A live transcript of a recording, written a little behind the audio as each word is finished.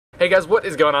Hey guys, what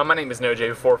is going on? My name is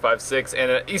NoJ456, and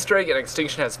an Easter egg in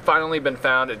Extinction has finally been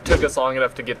found. It took us long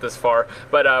enough to get this far,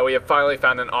 but we have finally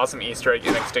found an awesome Easter egg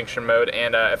in Extinction mode,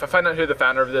 and if I find out who the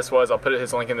founder of this was, I'll put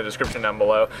his link in the description down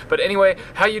below. But anyway,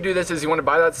 how you do this is you want to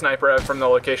buy that sniper from the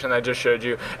location that I just showed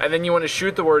you, and then you want to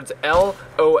shoot the words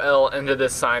LOL into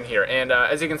this sign here. And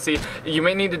as you can see, you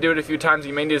may need to do it a few times.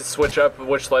 You may need to switch up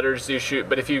which letters you shoot,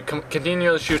 but if you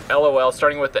continually shoot LOL,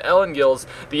 starting with the L in Gills,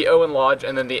 the O in Lodge,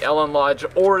 and then the L in Lodge,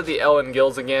 or the L in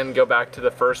Gills again, go back to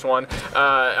the first one.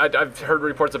 I've heard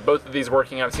reports of both of these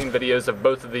working. I've seen videos of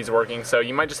both of these working, so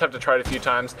you might just have to try it a few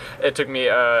times. It took me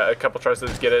a couple tries to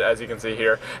get it, as you can see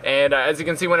here. And as you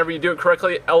can see, whenever you do it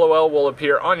correctly, LOL will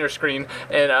appear on your screen,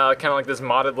 and kind of like this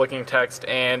modded looking text.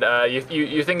 And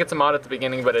you think it's a mod at the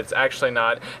beginning, but it's actually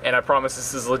not. And I promise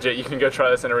this is legit. You can go try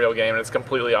this in a real game, and it's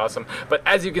completely awesome. But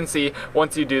as you can see,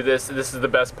 once you do this, this is the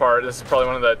best part. This is probably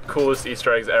one of the coolest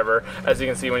Easter eggs ever. As you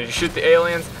can see, when you shoot the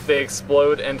aliens, they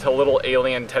explode into little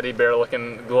alien teddy bear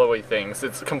looking glowy things.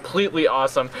 It's completely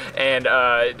awesome, and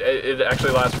it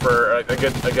actually lasts for a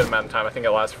good amount of time. I think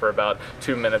it lasts for about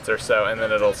 2 minutes or so, and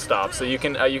then it'll stop. So you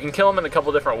can kill them in a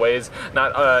couple different ways.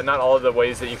 Not all of the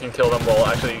ways that you can kill them will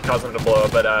actually cause them to blow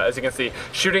up, but as you can see,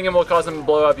 shooting them will cause them to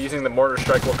blow up. Using the mortar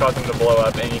strike will cause them to blow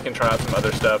up, and you can try out some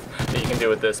other stuff that you can do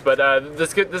with this. But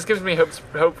this gives me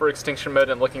hope for Extinction mode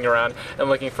and looking around and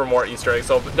looking for more Easter eggs.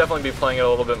 So I'll definitely be playing it a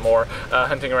little bit more,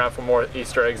 hunting around for more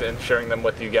Easter eggs and sharing them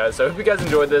with you guys. So I hope you guys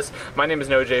enjoyed this. My name is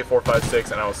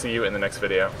NoJ456, and I will see you in the next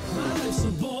video.